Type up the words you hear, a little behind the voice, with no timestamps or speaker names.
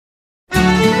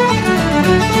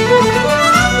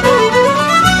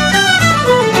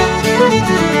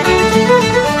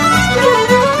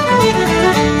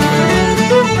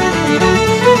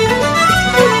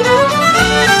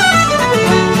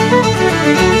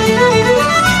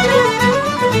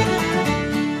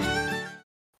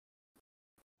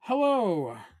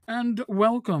and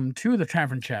welcome to the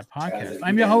Tavern Chat podcast.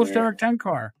 I'm your host, Eric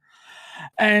Tenkar,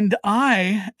 and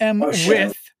I am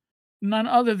with none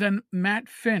other than Matt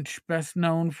Finch, best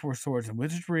known for Swords and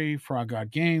Wizardry, Frog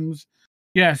God Games.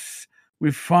 Yes,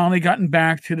 we've finally gotten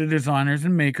back to the designers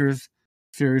and makers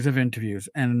series of interviews,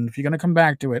 and if you're going to come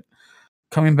back to it,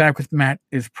 coming back with Matt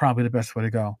is probably the best way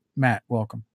to go. Matt,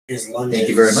 welcome. Thank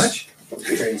you very much.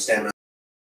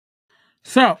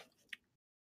 So,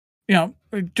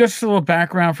 just a little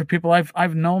background for people.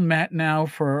 I've known Matt now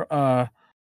for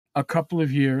a couple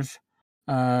of years.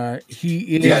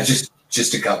 He is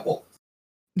just a couple.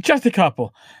 Just a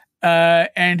couple.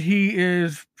 And he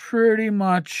is pretty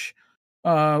much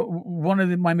one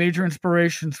of my major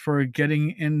inspirations for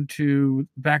getting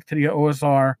back to the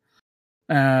OSR.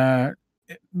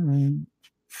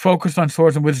 Focused on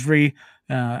Swords and Wizardry.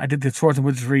 I did the Swords and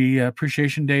Wizardry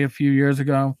Appreciation Day a few years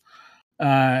ago.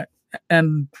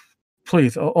 And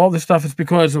please, all this stuff is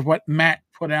because of what Matt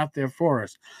put out there for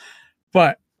us.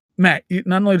 But Matt,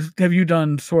 not only have you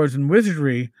done Swords and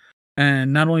Wizardry,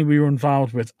 and not only were you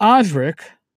involved with Osric,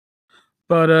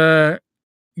 but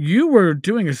you were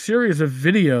doing a series of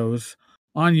videos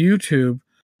on YouTube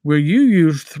where you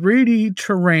used 3D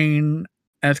terrain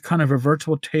as kind of a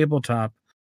virtual tabletop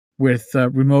with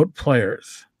remote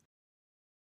players.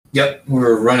 Yep,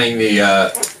 we're running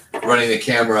the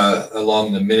camera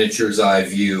along the miniature's eye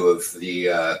view of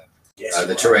the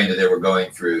terrain that they were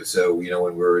going through. So when we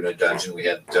were in a dungeon, we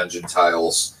had dungeon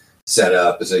tiles set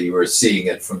up, so you were seeing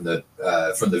it from the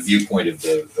viewpoint of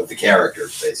the character,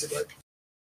 basically.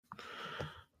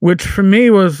 Which for me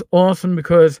was awesome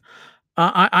because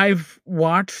I've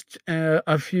watched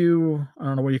a few, I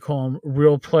don't know what you call them,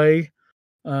 real play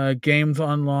games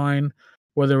online,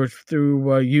 whether it's through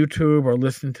YouTube or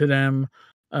listen to them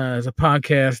as a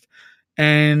podcast,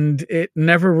 and it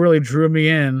never really drew me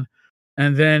in.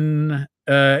 And then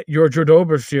your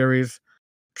Jordoba series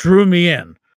drew me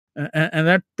in, and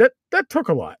that took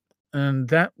a lot, and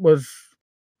that was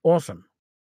awesome.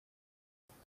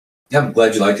 Yeah, I'm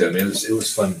glad you liked it. I mean, it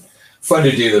was fun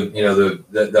to do.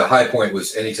 The high point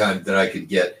was anytime that I could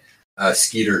get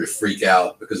Skeeter to freak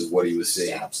out because of what he was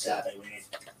seeing. Stabbing me.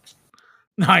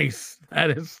 Nice.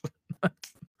 That is.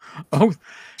 Oh,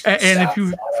 and if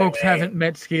you folks haven't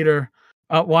met Skeeter,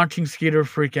 watching Skeeter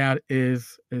freak out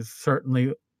is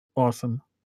certainly awesome.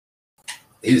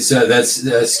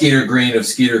 That's Skeeter Green of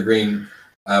Skeeter Green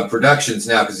Productions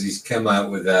now, because he's come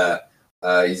out with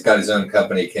he's got his own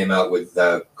company. Came out with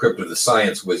Crypt of the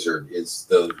Science Wizard is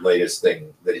the latest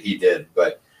thing that he did,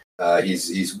 but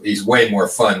he's way more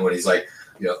fun when he's like,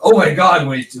 oh my God,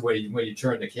 when you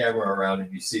turn the camera around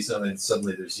and you see something, and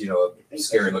suddenly there's a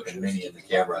scary looking mini in the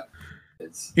camera.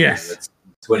 Yes, that's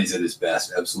when he's at his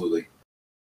best. Absolutely.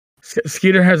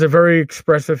 Skeeter has a very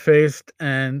expressive face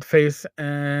and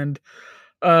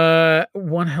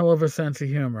one hell of a sense of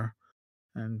humor.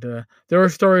 And there are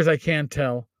stories I can't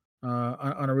tell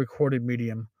on a recorded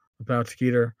medium about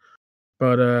Skeeter,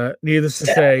 but needless to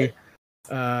say,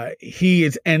 he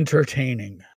is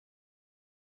entertaining.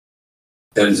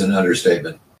 That is an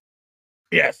understatement.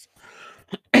 Yes.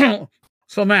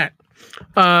 So, Matt,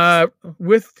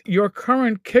 with your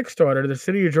current Kickstarter, The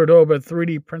City of Jordoba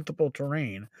 3D Printable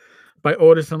Terrain by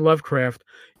Otis and Lovecraft,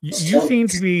 you seem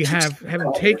to be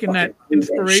having taken that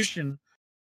inspiration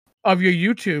of your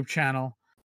YouTube channel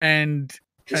and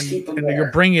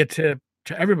you're bringing it to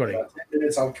everybody.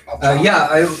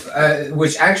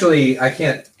 Which actually I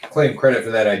can't claim credit for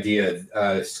that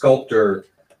idea. Sculptor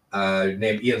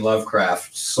named Ian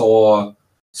Lovecraft saw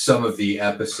some of the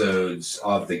episodes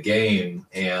of the game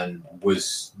and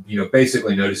was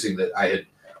basically noticing that I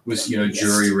was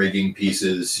jury rigging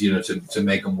pieces to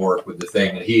make them work with the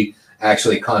thing, and he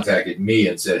actually contacted me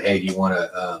and said, hey, do you want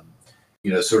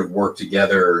to sort of work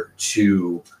together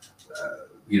to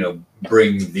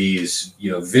bring these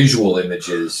visual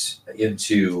images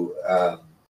into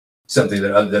something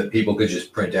that people could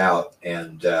just print out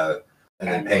and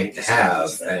then paint and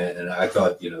have. And I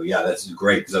thought, that's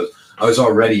great, because I was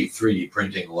already 3D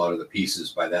printing a lot of the pieces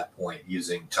by that point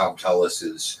using Tom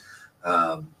Tullis's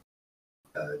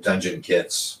dungeon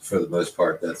kits for the most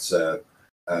part. That's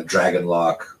Dragon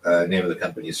Lock. Name of the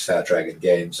company is Fat Dragon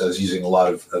Games. I was using a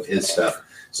lot of his stuff.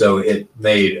 So it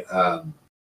made, I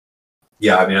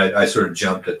sort of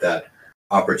jumped at that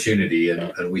opportunity,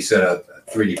 and we set up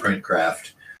 3D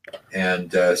Printcraft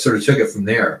and sort of took it from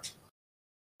there.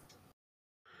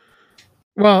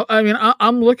 Well, I mean,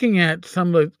 I'm looking at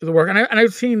some of the work, and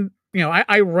I've seen,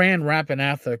 I ran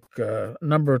Rapanathuk a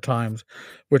number of times,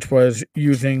 which was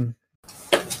using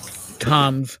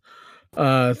Tom's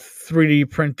 3D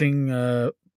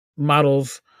printing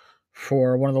models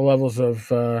for one of the levels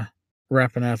of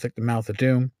Rappaneathic, The Mouth of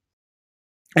Doom,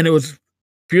 and it was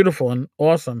beautiful and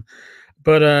awesome.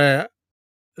 But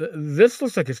this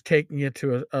looks like it's taking it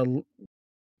to a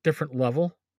different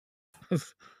level. The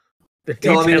You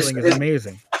know, I mean, detailing is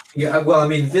amazing. Yeah, well, I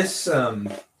mean, this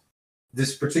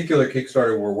particular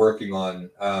Kickstarter we're working on,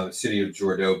 City of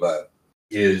Jordoba,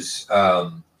 is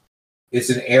it's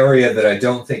an area that I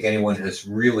don't think anyone has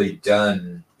really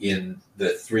done in the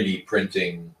 3D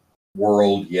printing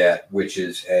world yet, which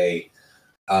is a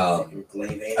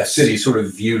city sort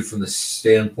of viewed from the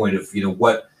standpoint of, you know,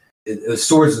 what a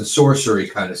swords and sorcery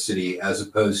kind of city, as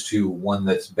opposed to one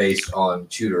that's based on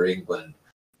Tudor England.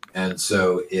 And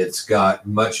so it's got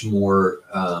much more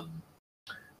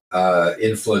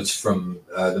influence from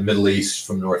the Middle East,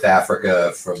 from North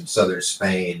Africa, from southern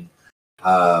Spain.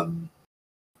 And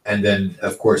then,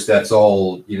 of course, that's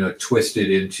all, you know,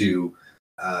 twisted into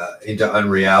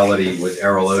unreality with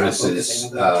Errol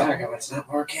Otis's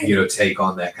you know, take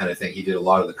on that kind of thing. He did a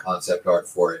lot of the concept art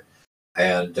for it,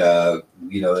 and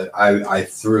you know, I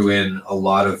threw in a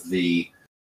lot of the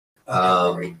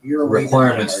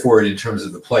requirements for it in terms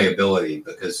of the playability,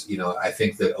 because, you know, I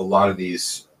think that a lot of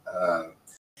these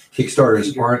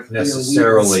Kickstarters aren't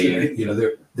necessarily, you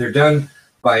know, they're done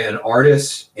by an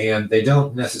artist, and they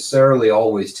don't necessarily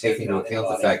always take into account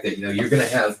the fact that, you know, you're going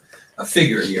to have a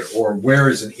figure here, or where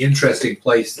is an interesting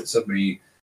place that somebody,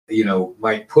 you know,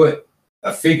 might put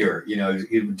a figure. You know,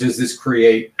 does this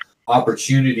create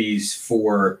opportunities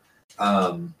for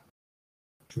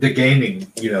the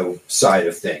gaming, you know, side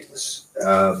of things?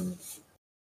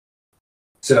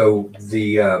 So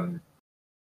the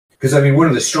because I mean, one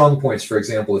of the strong points, for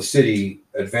example, of city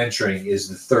adventuring is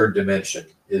the third dimension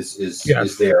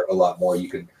is there a lot more. You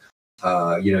can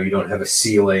you know, you don't have a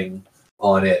ceiling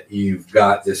on it. You've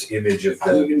got this image of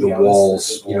the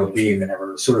walls, you know, being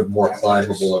sort of more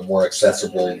climbable or more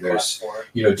accessible. There's,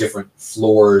 you know, different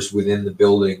floors within the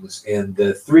buildings, and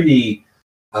the 3D.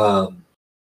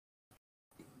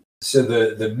 So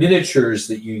the miniatures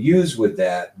that you use with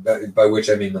that, by which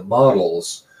I mean the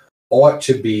models, ought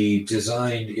to be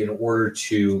designed in order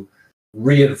to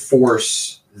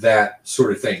reinforce that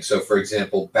sort of thing. So, for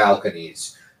example,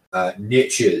 balconies,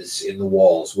 niches in the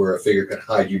walls where a figure can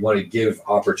hide. You want to give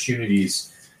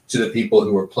opportunities to the people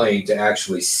who are playing to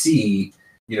actually see,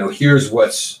 you know, here's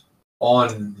what's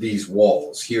on these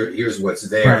walls. Here's what's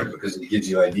there, right, because it gives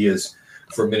you ideas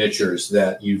for miniatures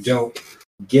that you don't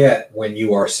get when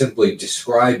you are simply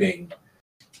describing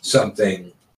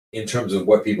something in terms of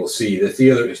what people see. The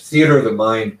theater of the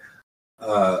mind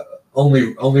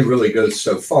only really goes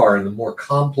so far, and the more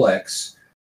complex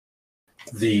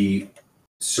the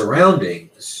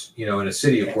surroundings, you know, in a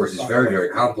city, of course, is very, very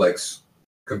complex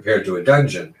compared to a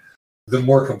dungeon. The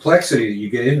more complexity that you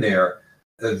get in there,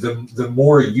 the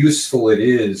more useful it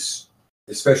is,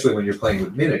 especially when you're playing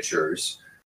with miniatures,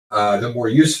 the more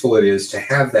useful it is to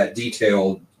have that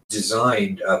detail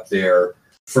designed up there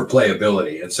for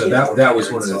playability. And so that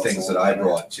was one of the things that I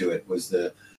brought to it, was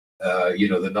the you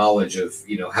know, the knowledge of,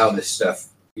 you know, how this stuff,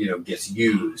 you know, gets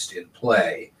used in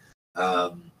play.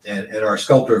 And our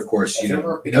sculptor, of course, you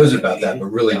know, he knows about that, but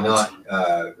really not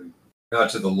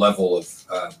to the level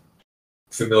of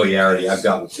familiarity I've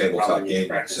got with tabletop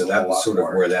gaming. So that was sort of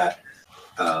where that,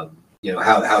 you know,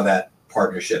 how that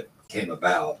partnership came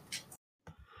about.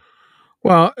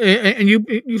 Well, and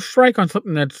you strike on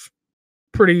something that's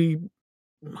pretty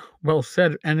well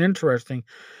said and interesting.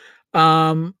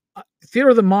 Theater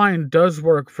of the Mind does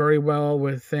work very well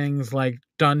with things like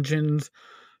dungeons,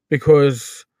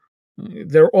 because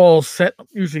they're all set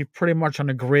usually pretty much on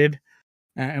a grid,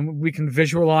 and we can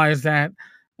visualize that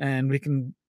and we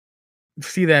can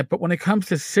see that. But when it comes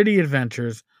to city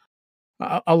adventures,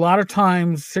 a lot of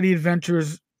times city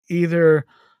adventures either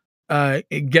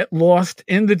get lost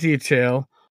in the detail,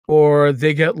 or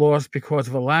they get lost because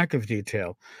of a lack of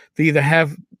detail. They either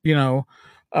have, you know,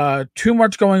 too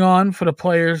much going on for the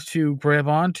players to grab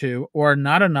onto, or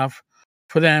not enough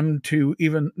for them to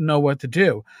even know what to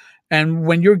do. And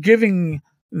when you're giving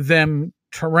them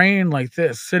terrain like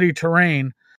this, city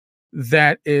terrain,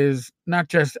 that is not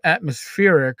just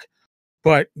atmospheric,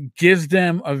 but gives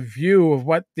them a view of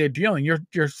what they're dealing.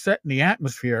 You're setting the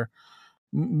atmosphere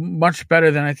much better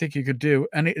than I think you could do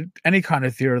any kind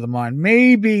of theater of the mind.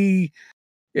 Maybe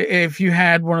if you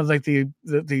had one of like the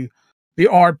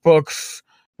art books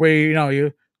where, you know,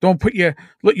 you don't put you're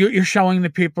showing the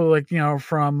people, like, you know,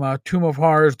 from Tomb of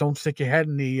Horrors, don't stick your head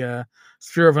in the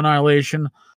Sphere of Annihilation.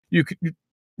 You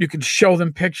could show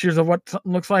them pictures of what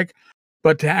something looks like,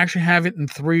 but to actually have it in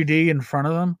 3D in front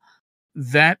of them,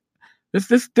 that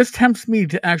this tempts me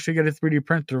to actually get a 3D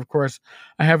printer. Of course,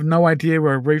 I have no idea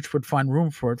where Rach would find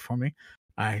room for it for me.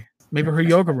 maybe her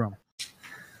yoga room.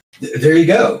 There you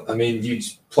go. I mean, you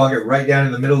just plug it right down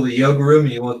in the middle of the yoga room,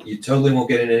 and you totally won't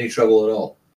get in any trouble at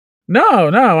all. No,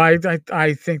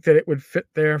 I think that it would fit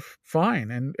there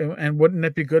fine, and wouldn't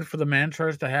it be good for the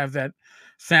Mantras to have that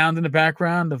sound in the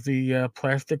background of the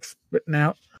plastic spitting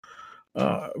out?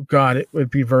 God, it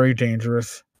would be very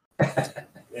dangerous. But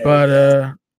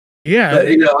yeah, But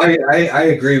I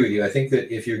agree with you. I think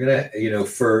that if you're gonna,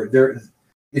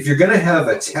 if you're gonna have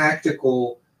a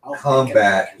tactical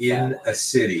combat in a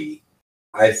city,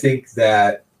 I think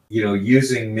that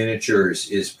using miniatures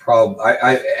is probably.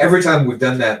 Every time we've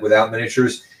done that without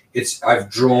miniatures, I've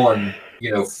drawn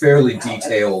fairly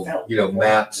detailed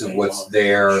maps of what's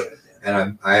there,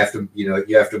 and I have to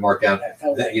you have to mark down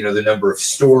the number of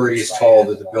stories tall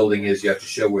that the building is. You have to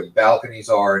show where the balconies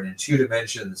are, and in 2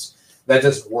 dimensions. That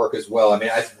doesn't work as well. I mean,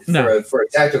 for a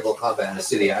tactical combat in the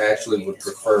city, I actually would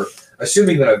prefer,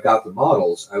 assuming that I've got the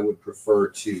models, I would prefer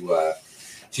to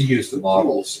use the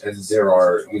models. And there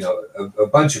are, a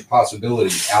bunch of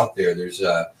possibilities out there. There's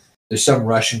some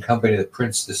Russian company that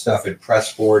prints the stuff in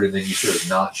pressboard, and then you sort of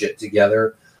notch it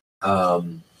together.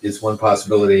 Is one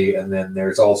possibility. And then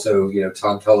there's also,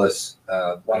 Tom Tullis,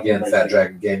 again, Fat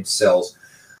Dragon Games sells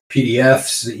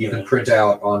PDFs that you can print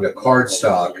out onto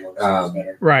cardstock,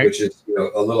 right, which is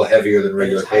a little heavier than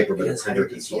regular paper, but the printer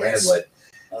can still handle it.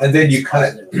 And then you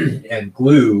cut and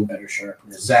glue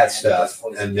that stuff,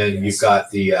 and then you've got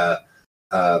the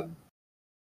then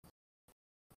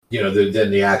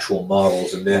the actual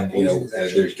models, and then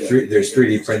there's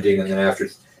 3D printing, and then after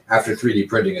 3D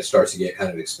printing, it starts to get kind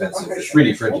of expensive. But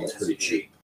 3D printing is pretty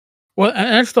cheap. Well, and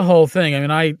that's the whole thing. I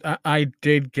mean, I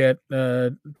did get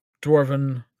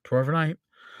Dwarvenite.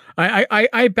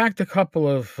 I backed a couple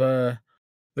of the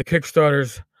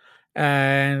Kickstarters,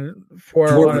 and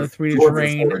for one of the 3D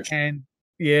terrain, Forge. and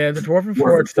the Dwarven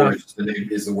Forge stuff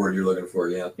is the word you're looking for.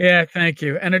 Yeah, thank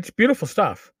you, and it's beautiful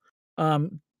stuff.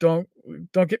 Don't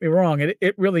get me wrong,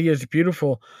 it really is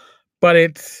beautiful, but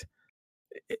it's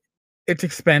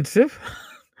expensive,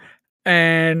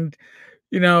 and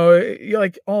you're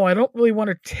like, oh, I don't really want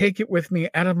to take it with me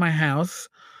out of my house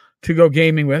to go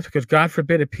gaming with, because God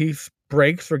forbid a piece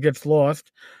breaks or gets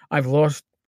lost. I've lost,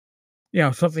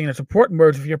 something that's important.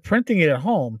 Whereas if you're printing it at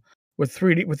home with the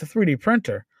 3D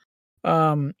printer,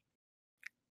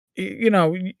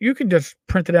 you can just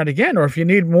print it out again. Or if you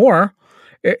need more,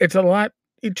 it's a lot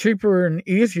cheaper and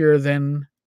easier than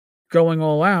going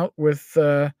all out with,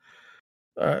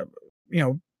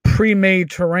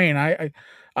 pre-made terrain. I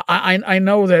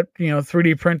know that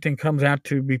 3D printing comes out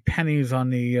to be pennies on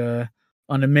the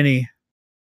mini.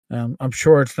 I'm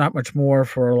sure it's not much more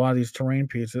for a lot of these terrain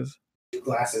pieces.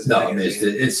 Glasses. No, I mean,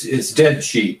 it's dead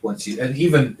cheap and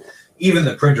even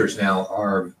the printers now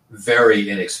are very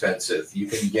inexpensive. You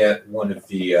can get one of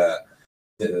you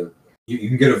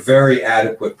can get a very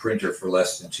adequate printer for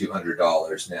less than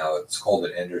 $200 now. It's called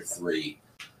an Ender 3.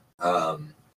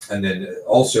 And then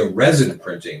also resin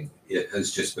printing, it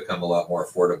has just become a lot more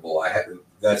affordable.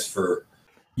 That's for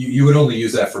you would only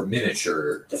use that for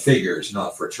miniature figures,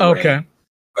 not for terrain. Okay.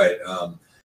 But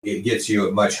it gets you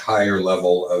a much higher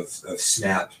level of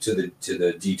snap to the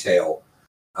detail.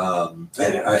 And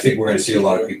I think we're going to see a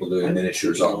lot of people doing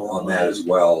miniatures on that as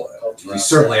well.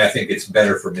 Certainly, I think it's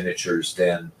better for miniatures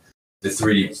than the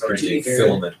 3D printing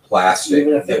filament plastic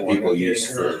that people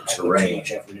use for terrain.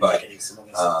 But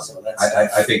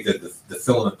I think that the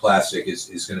filament plastic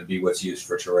is going to be what's used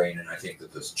for terrain, and I think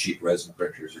that those cheap resin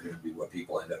printers are going to be what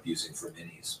people end up using for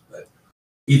minis. But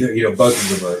either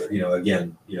both of them are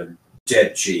again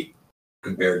dead cheap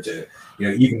compared to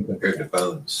even compared to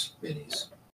Bones minis.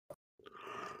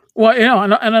 Well,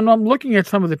 and I'm looking at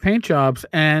some of the paint jobs,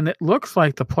 and it looks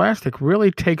like the plastic really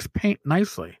takes paint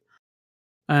nicely.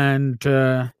 And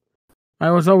I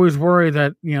was always worried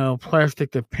that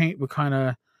plastic, the paint would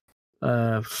kind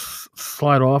of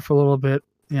slide off a little bit.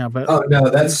 Yeah, but no,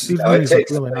 it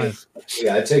takes really nice.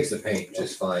 Yeah, it takes the paint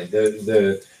just fine.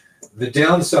 The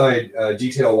downside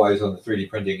detail wise on the 3D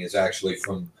printing is actually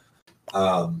from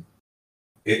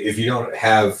if you don't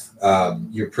have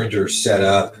your printer set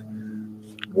up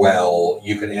well,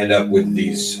 you can end up with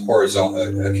these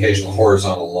occasional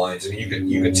horizontal lines, and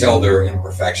you can tell there are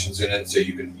imperfections in it. So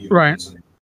you can right. Something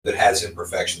that has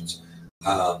imperfections,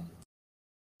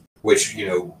 which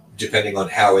depending on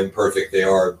how imperfect they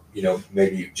are,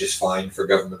 maybe just fine for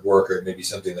government work, or maybe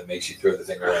something that makes you throw the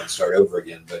thing away and start over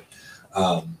again. But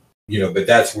but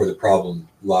that's where the problem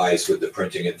lies with the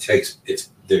printing.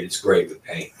 It's great with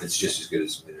paint. It's just as good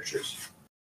as miniatures.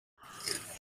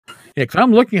 Yeah, because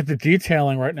I'm looking at the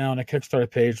detailing right now on the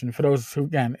Kickstarter page, and for those who,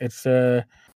 again, it's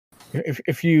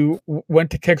if you went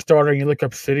to Kickstarter and you look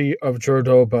up City of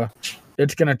Jordoba,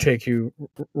 it's going to take you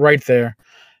right there.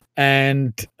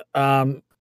 And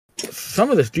some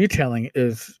of this detailing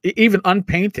is even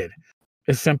unpainted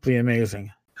is simply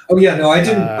amazing. Oh yeah, no, I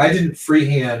didn't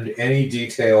freehand any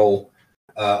detail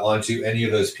onto any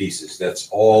of those pieces. That's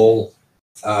all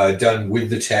done with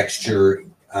the texture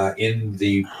in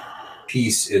the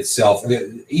piece itself.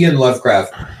 Ian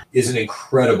Lovecraft is an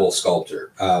incredible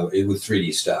sculptor with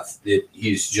 3D stuff.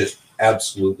 He's just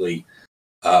absolutely,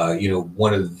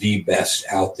 one of the best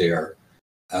out there.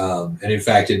 And in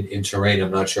fact, in terrain,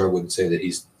 I'm not sure. I wouldn't say that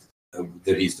he's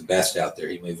the best out there.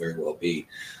 He may very well be,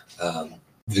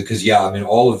 because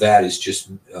all of that is just,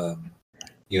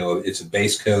 it's a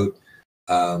base coat,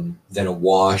 then a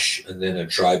wash, and then a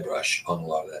dry brush on a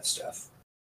lot of that stuff.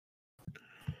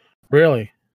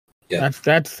 Really? Yeah.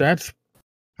 That's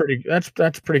pretty.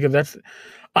 That's pretty good.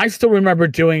 I still remember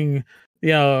doing,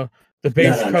 the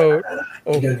base coat.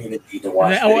 You don't even need to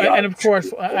wash. And of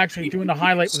course, actually doing the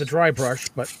highlight with a dry brush.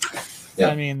 But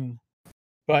yeah.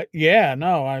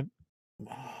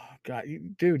 God,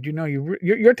 dude,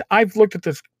 you're. I've looked at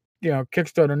this,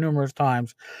 Kickstarter numerous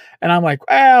times, and I'm like,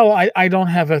 well, I don't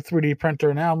have a 3D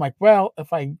printer now. I'm like, well,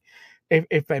 if I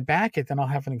back it, then I'll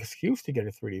have an excuse to get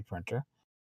a 3D printer.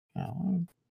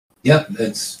 Yeah,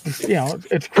 it's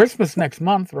it's Christmas next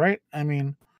month, right? I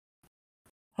mean,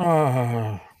 you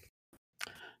have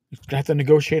to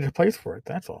negotiate a place for it.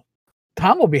 That's all.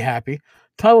 Tom will be happy.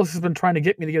 Tullus has been trying to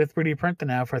get me to get a 3D printer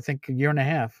now for I think a year and a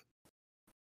half.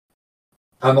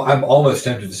 I'm almost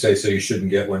tempted to say so you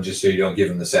shouldn't get one just so you don't give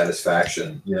him the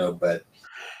satisfaction, but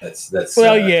that's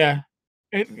well, yeah.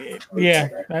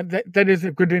 That is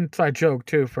a good inside joke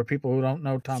too for people who don't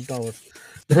know Tom Tullus.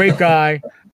 Great guy.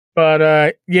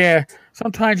 But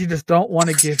sometimes you just don't want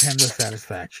to give him the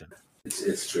satisfaction.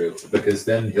 It's true, because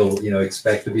then he'll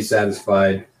expect to be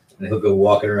satisfied, and he'll go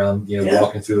walking around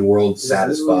walking through the world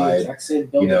satisfied,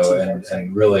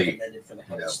 and really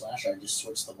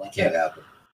can't happen.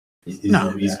 He's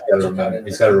got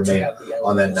to remain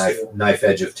on that knife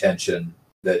edge of tension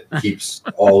that keeps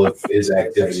all of his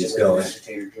activities going.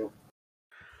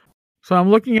 So I'm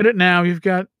looking at it now. You've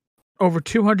got over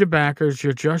 200 backers.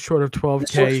 You're just short of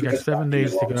 12K. You got 7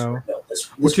 days to go,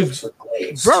 which is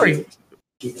very,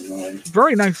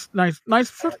 very nice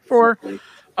for.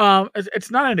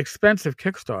 It's not an expensive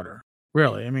Kickstarter,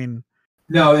 really. I mean,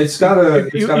 no, it's got a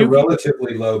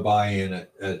relatively low buy-in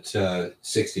at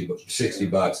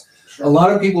 $60. A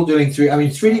lot of people doing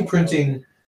 3D printing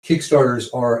Kickstarters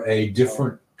are a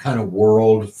different kind of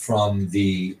world from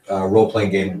the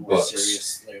role-playing game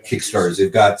books. Kickstarters,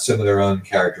 they've got some of their own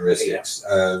characteristics.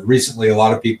 Recently, a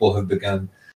lot of people have begun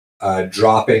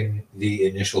dropping the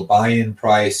initial buy-in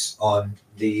price on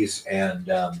these, and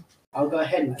I'll go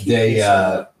ahead and keep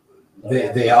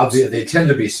they tend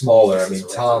to be smaller. I mean,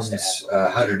 Tom's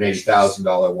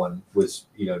 $180,000 one was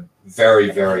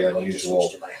very, very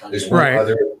unusual. There's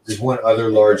one other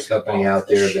large company out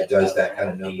there that does that kind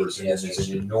of numbers, and then there's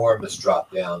an enormous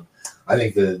drop down. I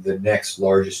think the next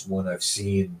largest one I've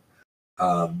seen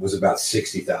was about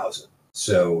 60,000.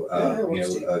 So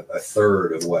a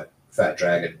third of what Fat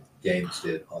Dragon Games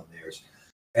did on theirs,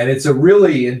 and it's a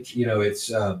really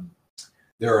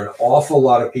there are an awful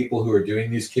lot of people who are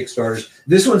doing these Kickstarters.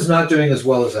 This one's not doing as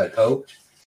well as I'd hoped.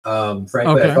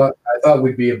 Frankly, okay. I thought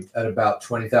we'd be at about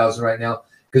 20,000 right now,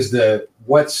 because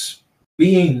what's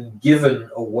being given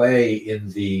away in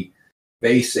the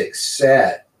basic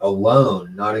set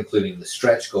alone, not including the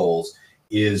stretch goals,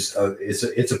 it's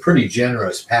a pretty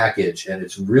generous package, and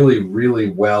it's really,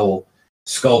 really well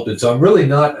sculpted. So I'm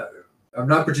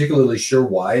not particularly sure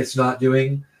why it's not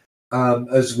doing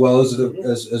as well as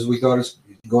we thought it's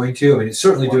going to. I mean, it's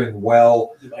certainly doing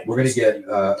well. We're going to get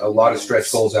a lot of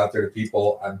stretch goals out there to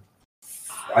people.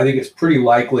 I think it's pretty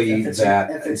likely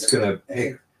that it's going to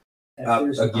pick up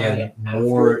again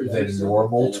more than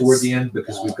normal toward the end,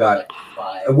 because we've got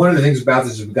one of the things about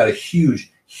this is we've got a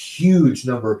huge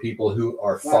number of people who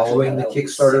are following the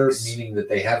Kickstarter, meaning that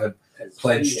they haven't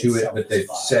pledged to it, but they've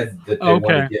said that they want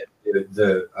to get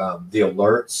the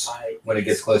alerts when it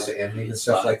gets close to ending and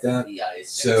stuff like that.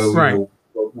 So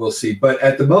we'll see. But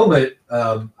at the moment,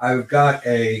 I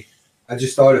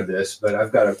just thought of this, but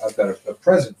I've got a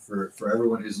present for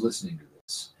everyone who's listening to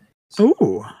this. So,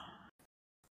 ooh.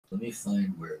 Let me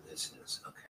find where this is.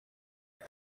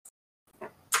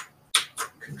 Okay.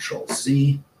 Control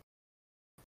C.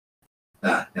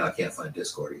 Now I can't find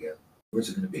Discord again. Where's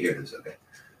it going to be? Here it is. Okay.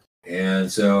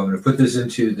 And so I'm going to put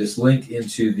this link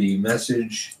into the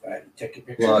message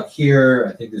block here.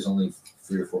 I think there's only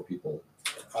 3 or 4 people.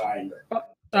 Fine.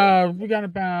 We got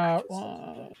about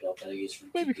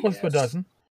maybe close to a dozen.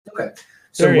 Okay.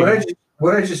 So There you go.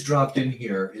 what I just dropped in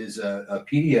here is a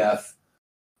PDF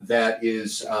that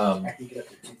is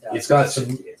it's got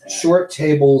some short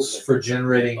tables for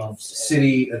generating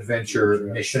city adventure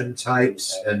mission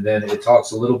types, and then it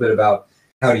talks a little bit about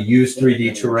how to use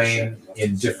 3D terrain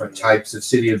in different types of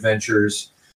city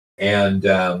adventures, and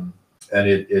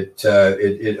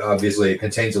it obviously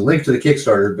contains a link to the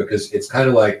Kickstarter because it's kind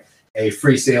of like a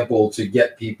free sample to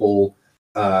get people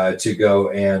to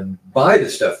go and buy the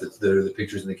stuff that are the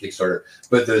pictures in the Kickstarter.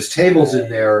 But those tables in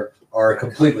there are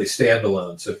completely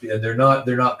standalone. So and they're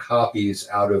not copies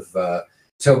out of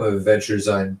Tome of Adventure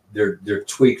Design. They're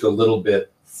tweaked a little bit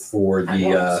for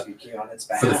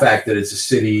the fact that it's a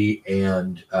city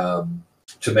and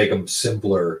to make them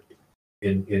simpler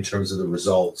in terms of the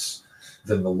results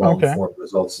than the long form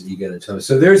results that you get in Tome.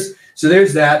 So there's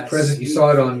that present. You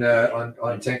saw it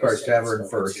on Tenkar's Tavern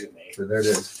first. So there it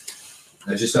is.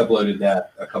 I just uploaded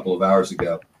that a couple of hours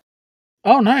ago.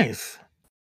 Oh, nice.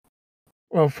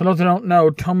 Well, for those who don't know,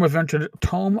 Tome of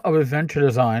Adventure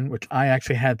Design, which I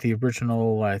actually had the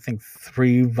original, I think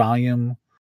 3-volume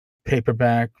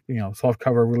paperback,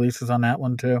 softcover releases on that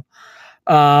one too,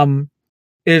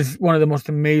 is one of the most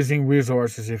amazing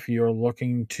resources if you're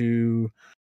looking to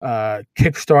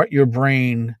kickstart your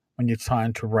brain when you're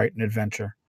trying to write an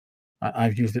adventure.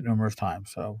 I've used it numerous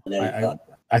times, so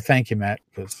I thank you, Matt,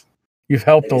 because you've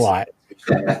helped a lot.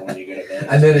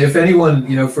 And then, if anyone,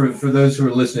 for those who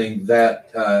are listening, that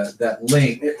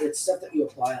link. It's stuff that you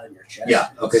apply on your chest. Yeah.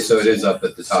 Okay. So it is up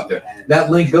at the top there.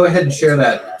 That link. Go ahead and share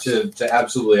that to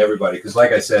absolutely everybody, because,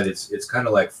 like I said, it's kind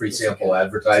of like free sample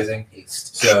advertising.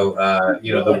 So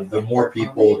the more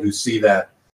people who see that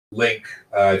link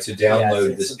to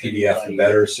download this PDF, the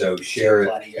better. So share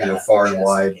it, far and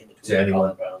wide to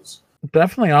anyone.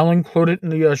 Definitely, I'll include it in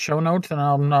the show notes, and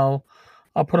I'll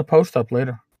put a post up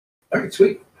later. All right,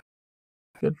 sweet.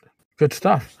 Good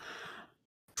stuff.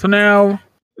 So now,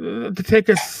 to take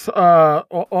us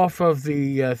off of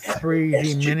the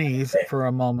 3D minis for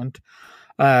a moment,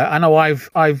 I know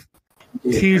I've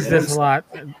teased this a lot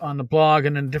on the blog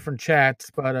and in different chats,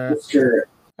 but and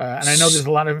I know there's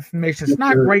a lot of information. It's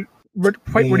not quite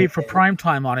ready for prime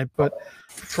time on it, but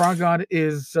Frog God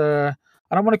is. I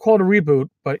don't want to call it a reboot,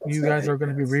 but you guys are going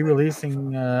to be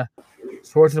re-releasing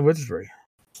Swords and Wizardry.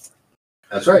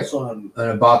 That's right. On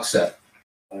a box set.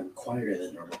 I'm quieter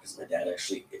than normal because my dad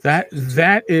actually.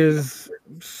 That is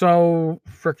so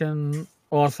freaking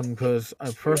awesome. Because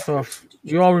first off,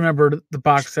 you all remember the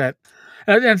box set,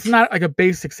 and it's not like a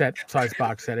basic size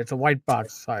box set. It's a white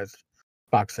box size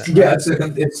box set. Right? Yeah,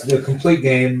 it's the complete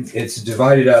game. It's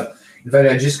divided up. In fact,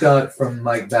 I just got from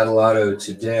Mike Battalato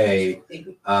today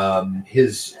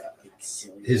his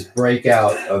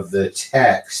breakout of the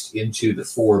text into the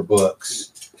 4 books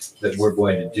that we're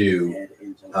going to do,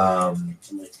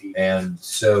 and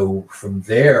so from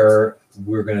there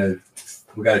we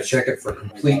got to check it for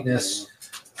completeness.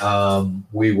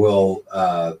 We will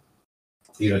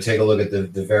take a look at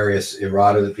the various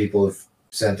errata that people have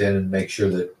sent in and make sure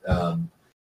that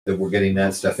that we're getting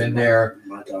that stuff in there.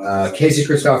 Casey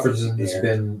Christopherson has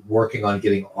been working on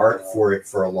getting art for it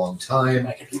for a long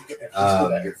time,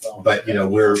 but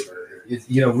we're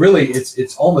really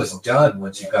it's almost done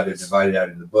once you've got it divided out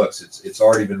into books. It's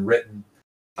already been written.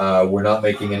 We're not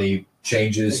making any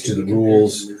changes to the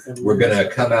rules. We're going to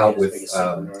come out with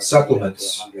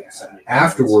supplements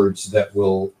afterwards that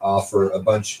will offer a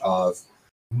bunch of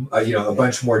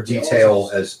more detail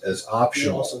as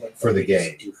optional for the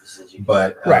game,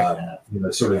 but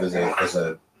sort of as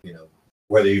a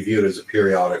whether you view it as a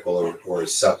periodical or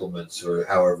as supplements or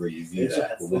however you view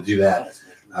that. We'll do that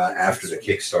after the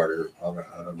Kickstarter on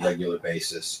a regular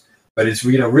basis. But it's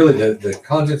really the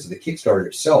contents of the Kickstarter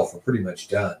itself are pretty much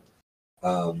done.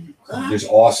 There's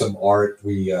awesome art.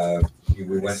 We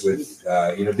went with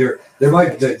there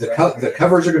might the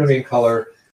covers are going to be in color.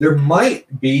 There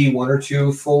might be 1 or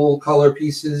 2 full color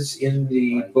pieces in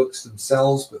the books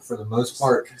themselves, but for the most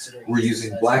part, we're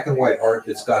using black and white art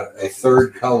that's got a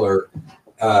 3rd color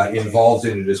involved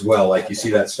in it as well. Like you see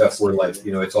that stuff where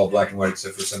it's all black and white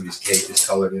except for somebody's cape is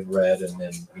colored in red, and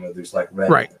then there's like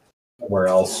red somewhere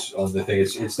else on the thing.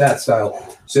 It's that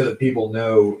style so that people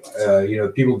know.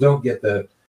 People don't get the.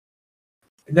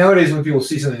 Nowadays, when people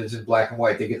see something that's in black and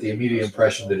white, they get the immediate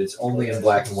impression that it's only in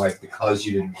black and white because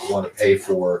you didn't want to pay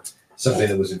for something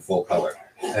that was in full color.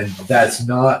 And that's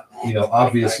not,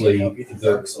 obviously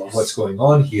what's going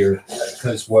on here,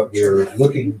 because what we're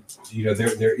looking,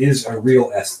 there is a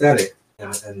real aesthetic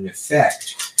and an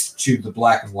effect to the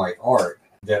black and white art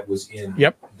that was in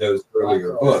Yep. those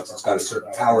earlier books. It's got a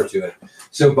certain power to it.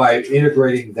 So by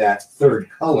integrating that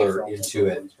third color into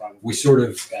it, we sort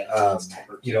of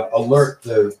alert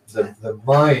the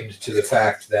mind to the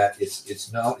fact that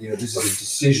it's not, this is a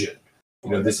decision.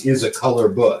 This is a color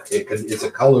book. It's a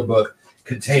color book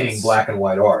containing black and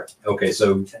white art. Okay,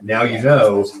 so now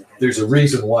there's a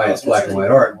reason why it's black and white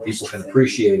art, and people can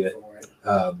appreciate it.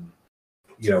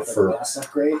 For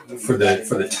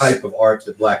the type of art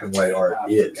that black and white art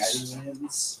is.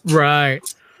 Right.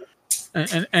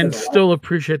 And still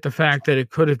appreciate the fact that it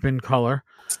could have been color,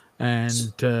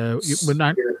 and we're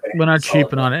not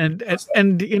cheaping on it.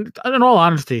 And in all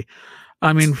honesty,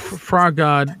 I mean, Frog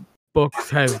God books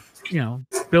have,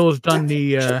 Bill has done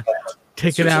the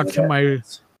take it out to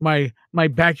my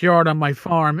backyard on my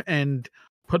farm and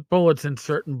put bullets in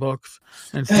certain books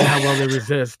and see how well they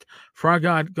resist. Frog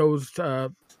God goes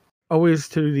always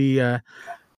to the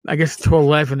I guess to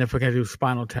 11 if we're gonna do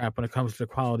Spinal Tap when it comes to the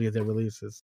quality of their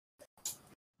releases.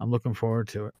 I'm looking forward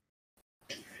to it.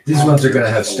 These ones are going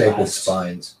to have stapled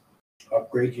spines.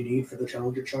 Upgrade you need for the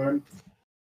Challenger Charm.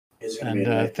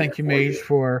 And thank you, Mage,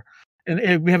 for.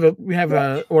 And we have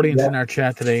a audience in our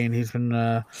chat today, and he's been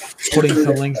putting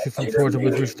some links to some Swords of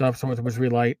Wizardry stuff, Swords of Wizardry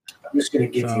Light. I'm just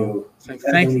going to give you.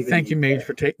 Thank you, Mage,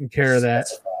 for taking care of that.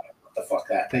 What the fuck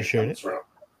that? Appreciate it.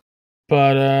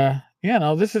 But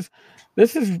this is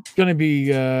going to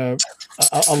be a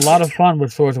lot of fun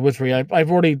with Swords of Wizardry.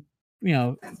 I've already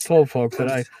told folks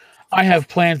that I have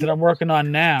plans that I'm working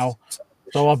on now,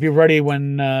 so I'll be ready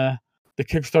when the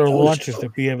Kickstarter launches to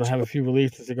be able to have a few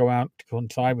releases to go out to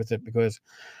coincide with it, because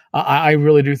I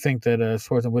really do think that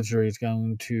Swords of Wizardry is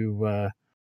going to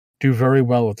do very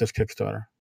well with this Kickstarter.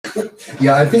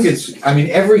 Yeah, I think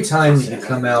every time you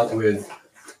come out with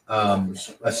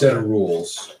a set of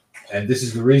rules, and this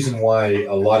is the reason why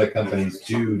a lot of companies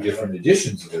do different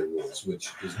editions of their rules,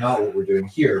 which is not what we're doing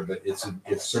here, but it's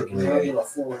certainly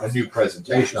a new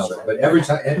presentation of it. But every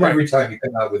time you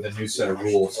come out with a new set of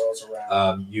rules,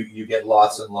 you get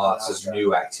lots and lots of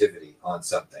new activity on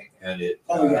something, and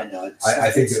I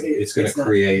think it's going to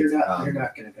create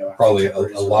probably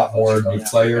a lot more new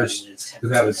players who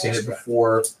haven't seen it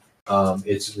before.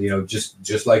 It's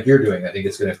just like you're doing. I think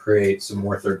it's going to create some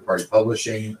more third-party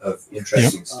publishing of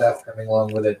interesting stuff coming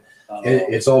along with it.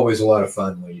 It's always a lot of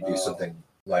fun when you do something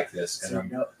like this,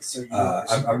 and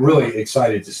I'm really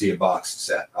excited to see a box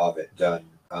set of it done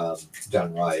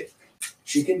right.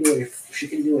 She can do it.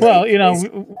 Well,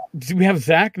 we have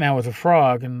Zach now as a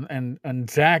frog, and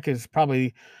Zach is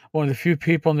probably one of the few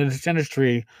people in this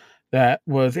industry that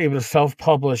was able to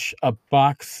self-publish a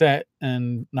box set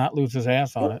and not lose his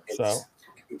ass on it. So,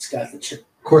 it's got the chip.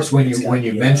 Of course, when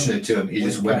you mention it to him, he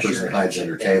just whimpers and hides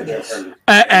under tables.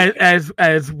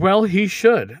 As well, he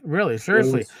should, really,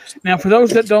 seriously. Now, for those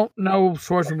that don't know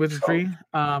Swords and Wizardry,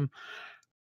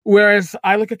 whereas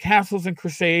I look at Castles and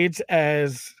Crusades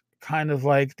as kind of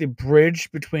like the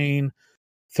bridge between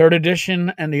 3rd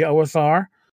edition and the OSR,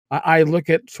 I look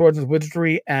at Swords and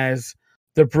Wizardry as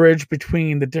the bridge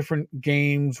between the different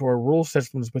games or rule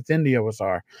systems within the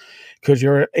OSR, because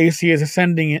your AC is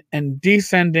ascending and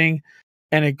descending,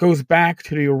 and it goes back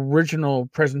to the original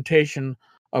presentation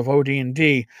of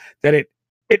OD&D, that it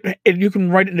you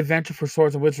can write an adventure for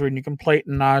Swords and Wizardry, and you can play it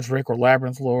in Nosric or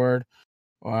Labyrinth Lord,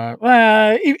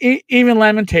 even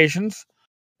Lamentations,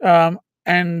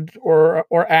 and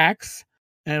or Axe,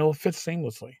 and it'll fit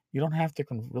seamlessly. You don't have to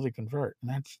really convert, and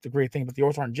that's the great thing about the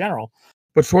OSR in general.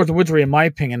 But Swords of Wizardry, in my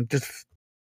opinion, just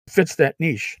fits that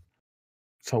niche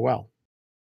so well.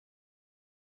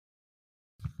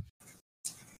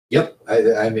 Yep, I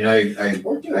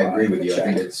agree with you. I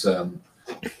think it's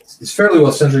fairly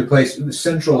well centrally placed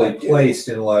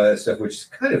in a lot of that stuff, which is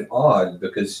kind of odd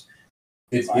because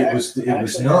it was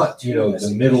not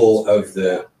the middle of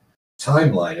the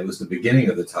timeline. It was the beginning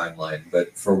of the timeline,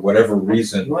 but for whatever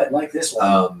reason, You might like this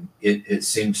one. it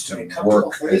seems to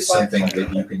work as something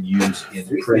that you can use in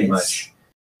pretty much,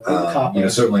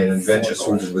 certainly an adventure,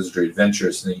 Swords and Wizardry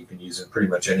Adventure, something you can use in pretty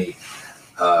much any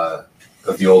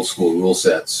of the old school rule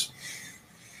sets.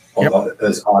 Although,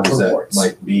 as odd as that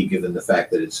might be, given the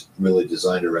fact that it's really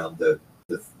designed around the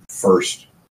first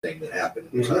thing that happened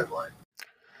in the timeline.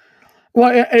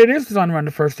 Well, it is designed around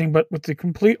the first thing, but with the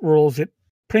complete rules, it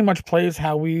pretty much plays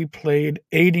how we played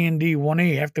AD&D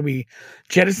 1E after we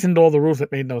jettisoned all the rules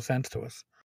that made no sense to us.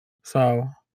 So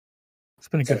it's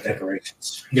been a good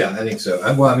decorations. Yeah, I think so.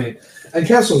 And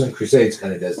Castles and Crusades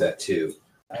kind of does that too.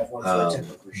 I have one for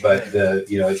But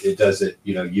it does it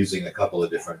using a couple of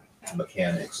different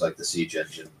mechanics like the siege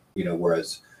engine.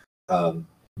 Whereas,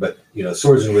 but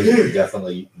Swords and Wizardry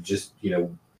definitely just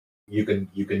you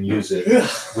can use it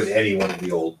with any one of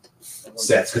the old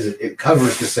sets because it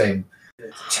covers the same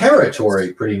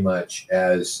territory pretty much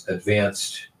as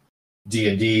advanced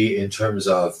D&D in terms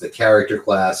of the character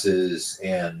classes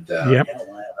and a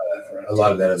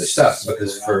lot of that other stuff.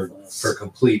 Because for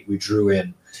complete, we drew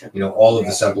in all of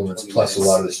the supplements plus a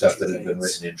lot of the stuff that had been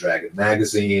written in Dragon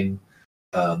Magazine,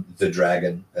 the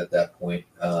Dragon at that point,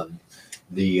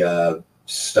 the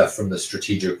stuff from the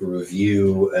Strategic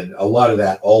Review, and a lot of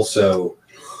that also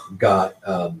got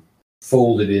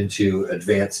folded into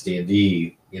Advanced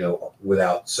D&D,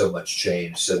 without so much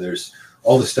change. So there's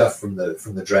all the stuff from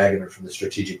the Dragon and from the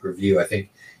Strategic Review. I think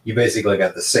you basically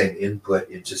got the same input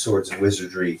into Swords and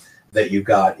Wizardry that you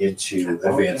got into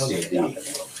Advanced D&D.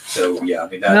 So yeah, I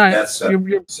mean that's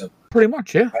you're pretty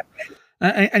much, yeah.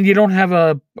 And you don't have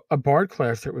a bard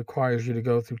class that requires you to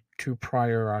go through 2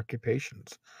 prior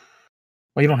occupations.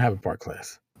 Well, you don't have a bard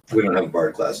class. We don't have a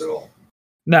bard class at all.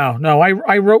 No.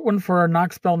 I wrote one for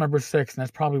Knockspell number 6, and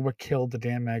that's probably what killed the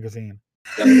damn magazine.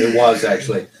 It was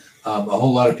actually a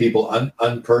whole lot of people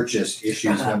unpurchased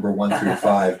issues number 1 through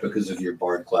 5 because of your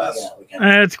bard class.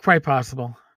 It's quite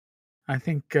possible. I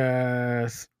think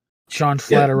John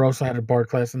Slatter also had a bard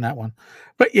class in that one.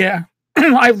 But yeah,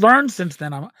 I've learned since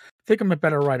then. I think I'm a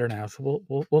better writer now, so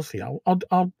we'll see.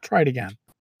 I'll try it again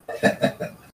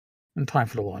in time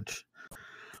for the launch.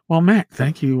 Well, Matt,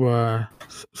 thank you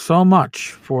so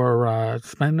much for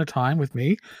spending the time with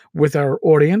me, with our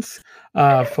audience.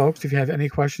 Folks, if you have any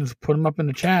questions, put them up in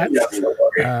the chat,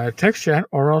 text chat,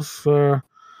 or else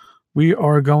we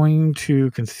are going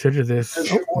to consider this.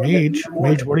 Oh, Mage,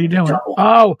 what are you doing?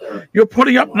 Oh, you're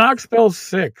putting up Knockspell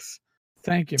 6.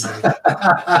 Thank you, Mage.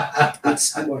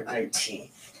 It's more 19.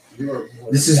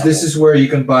 This is where you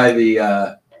can buy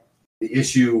the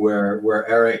issue where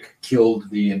Eric killed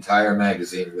the entire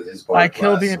magazine with his bard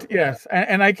class. Yes,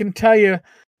 and I can tell you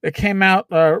it came out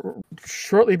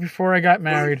shortly before I got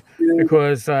married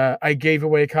because I gave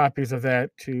away copies of that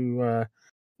to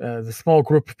the small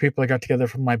group of people I got together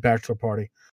from my bachelor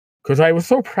party because I was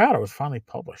so proud it was finally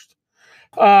published.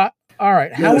 All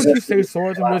right, how would you say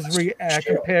Swords and Wizardry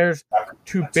compares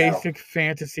to basic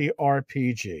fantasy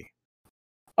RPG?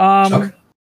 Okay.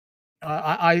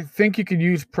 I think you could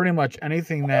use pretty much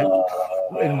anything that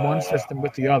in one system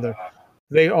with the other.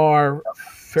 They are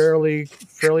fairly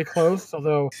close,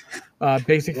 although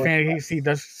basic fantasy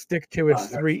does stick to its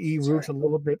 3E roots a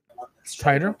little bit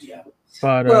tighter.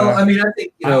 But I mean, I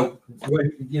think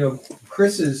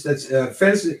Chris's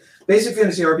fantasy. Basic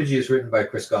Fantasy RPG is written by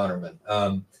Chris Gonnerman,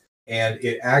 and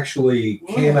it actually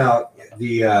came out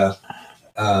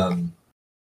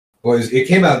it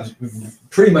came out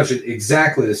pretty much at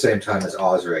exactly the same time as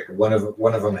Osric. One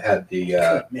of them had the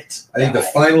I think the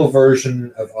final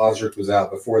version of Osric was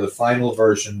out before the final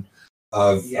version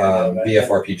of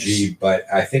BFRPG, but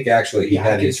I think actually he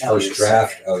had his first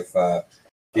draft of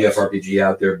BFRPG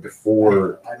out there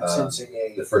before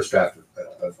the first draft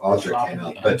of Osric came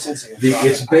out. But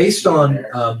it's based on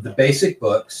the basic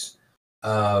books,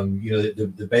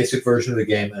 the basic version of the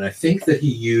game, and I think that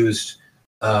he used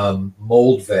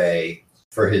Moldvay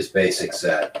for his basic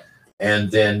set,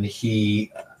 and then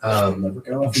he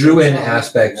drew in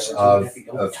aspects of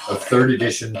third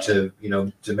edition to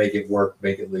make it work,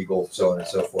 make it legal, so on and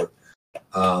so forth.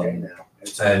 And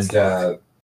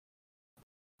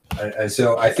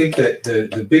so I think that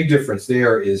the big difference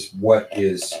there is what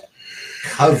is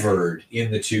covered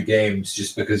in the 2 games,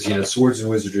 just because Swords and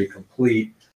Wizardry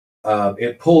Complete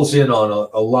it pulls in on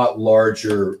a lot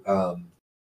larger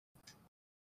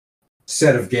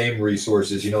set of game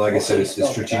resources. Like I said, it's the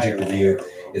Strategic Review,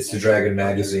 it's the Dragon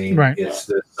Magazine, right. It's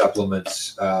the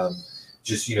supplements. OD&D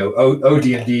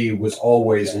was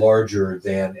always larger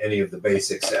than any of the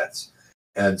basic sets,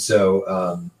 and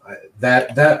so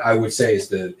that I would say is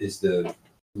the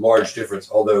large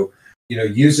difference. Although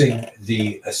using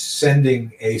the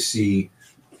ascending AC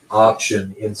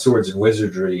option in Swords and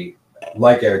Wizardry,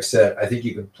 like Eric said, I think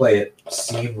you can play it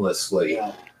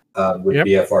seamlessly. With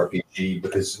BFRPG,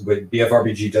 because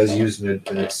BFRPG does use an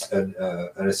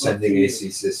ascending AC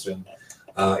system.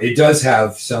 It does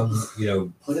have some,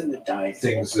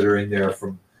 things that are in there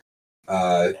from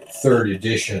 3rd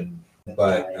edition,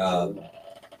 but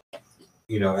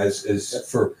as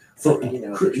for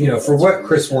what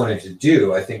Chris wanted to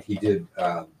do, I think he did.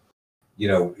 I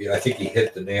think he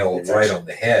hit the nail right on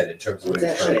the head in terms of what he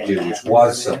was trying to do, which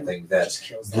was something that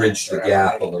bridged the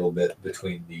gap a little bit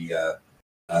between the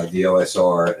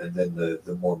OSR and then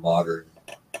the more modern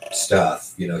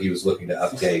stuff. He was looking to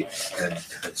update and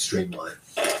streamline.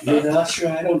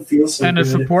 I don't feel so and good. The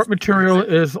support material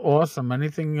is awesome.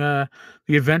 Anything, the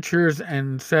adventures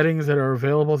and settings that are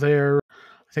available there,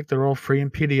 I think they're all free in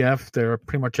PDF. They're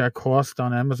pretty much at cost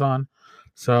on Amazon.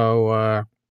 So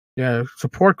yeah,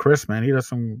 support Chris, man. He does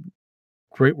some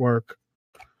great work.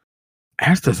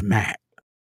 As does Matt,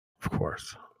 of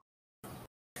course.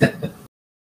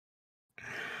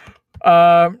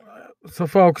 So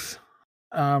folks,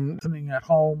 listening at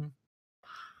home,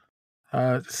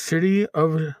 City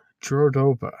of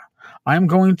Jordoba. I'm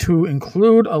going to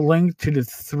include a link to the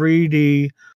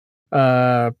 3D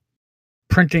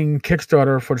printing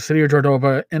Kickstarter for the City of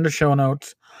Jordoba in the show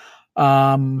notes.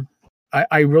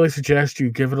 I really suggest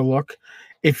you give it a look.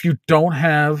 If you don't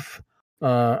have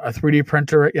a 3D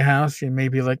printer at your house, you may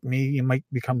be like me. You might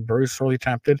become very sorely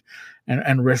tempted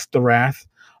and risk the wrath.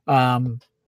 I'm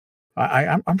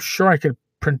sure I could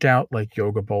print out like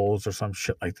yoga bowls or some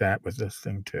shit like that with this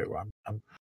thing too.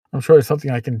 I'm sure there's something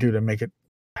I can do to make it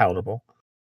palatable.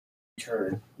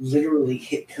 Turn literally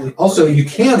hit point. Also, you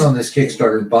can on this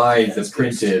Kickstarter buy the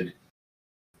printed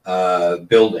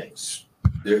buildings.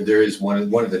 There is one of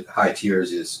the high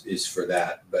tiers is for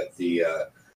that, but the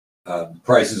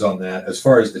prices on that, as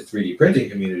far as the 3D printing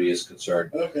community is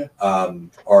concerned,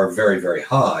 are very, very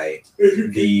high.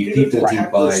 The people who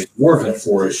buy Dwarven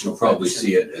Forge will probably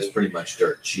see it as pretty much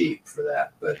dirt cheap for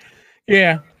that. But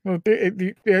yeah,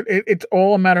 it's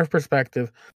all a matter of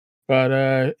perspective.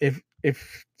 But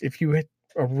if you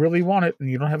really want it and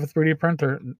you don't have a 3D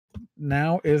printer,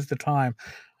 now is the time.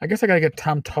 I guess I gotta get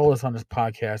Tom Tullis on this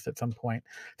podcast at some point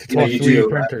to talk 3D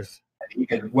printers. He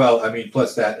can, well, I mean,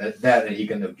 plus that, and he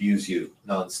can abuse you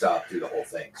nonstop through the whole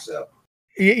thing. So,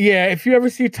 yeah, if you ever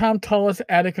see Tom Tullis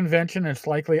at a convention, it's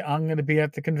likely I'm going to be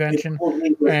at the convention,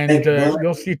 and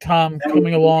you'll see Tom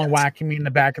coming along, whacking me in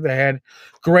the back of the head,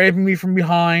 grabbing me from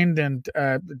behind, and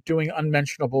doing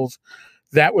unmentionables.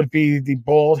 That would be the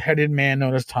bald-headed man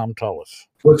known as Tom Tullis.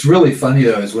 What's really funny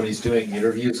though is when he's doing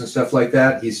interviews and stuff like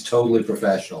that, he's totally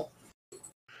professional.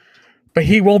 But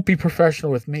he won't be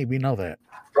professional with me. We know that.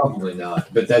 Probably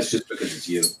not, but that's just because it's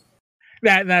you.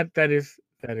 That is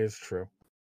true.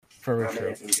 Very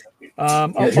true.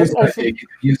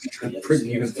 You can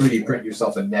 3D print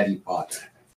yourself a neti pot.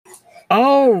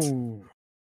 Oh,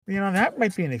 that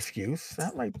might be an excuse.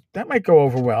 That might go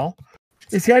over well.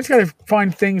 You see, I just got to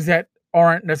find things that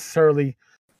aren't necessarily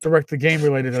direct to game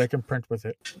related that I can print with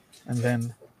it, and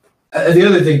then. The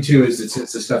other thing too is that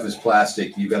since the stuff is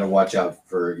plastic, you got to watch out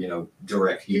for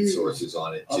direct heat sources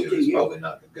on it too. It's probably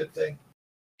not a good thing.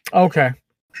 Okay.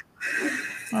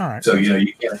 All right. So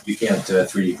you can't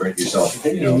 3D print yourself.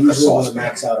 A sauce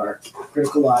max out our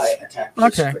critical eye attack.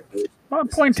 Okay. Well,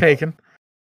 point taken.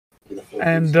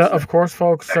 And of course,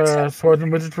 folks, Swords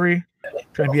and Wizardry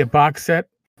going to be a box set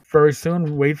very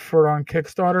soon. Wait for it on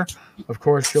Kickstarter. Of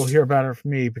course, you'll hear about it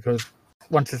from me because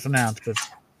once it's announced, because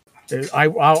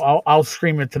I'll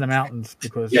scream it to the mountains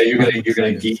because you are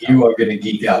gonna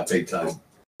geek out big time.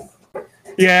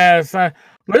 Yes,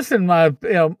 listen,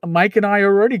 Mike and I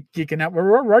are already geeking out.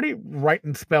 We're already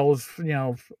writing spells,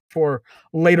 for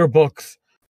later books,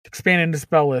 expanding the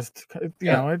spell list.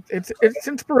 It's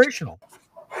inspirational.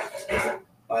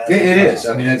 It is.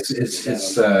 I mean,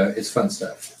 it's fun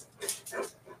stuff.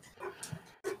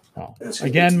 Well,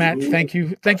 again, Matt, thank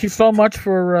you so much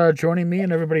for joining me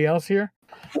and everybody else here.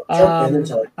 On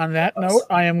that note,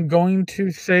 I am going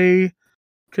to say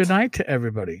good night to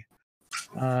everybody.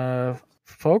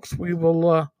 Folks,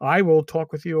 I will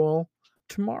talk with you all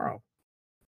tomorrow.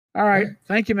 All right.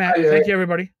 Thank you, Matt. Thank you,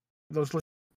 everybody. Those listening.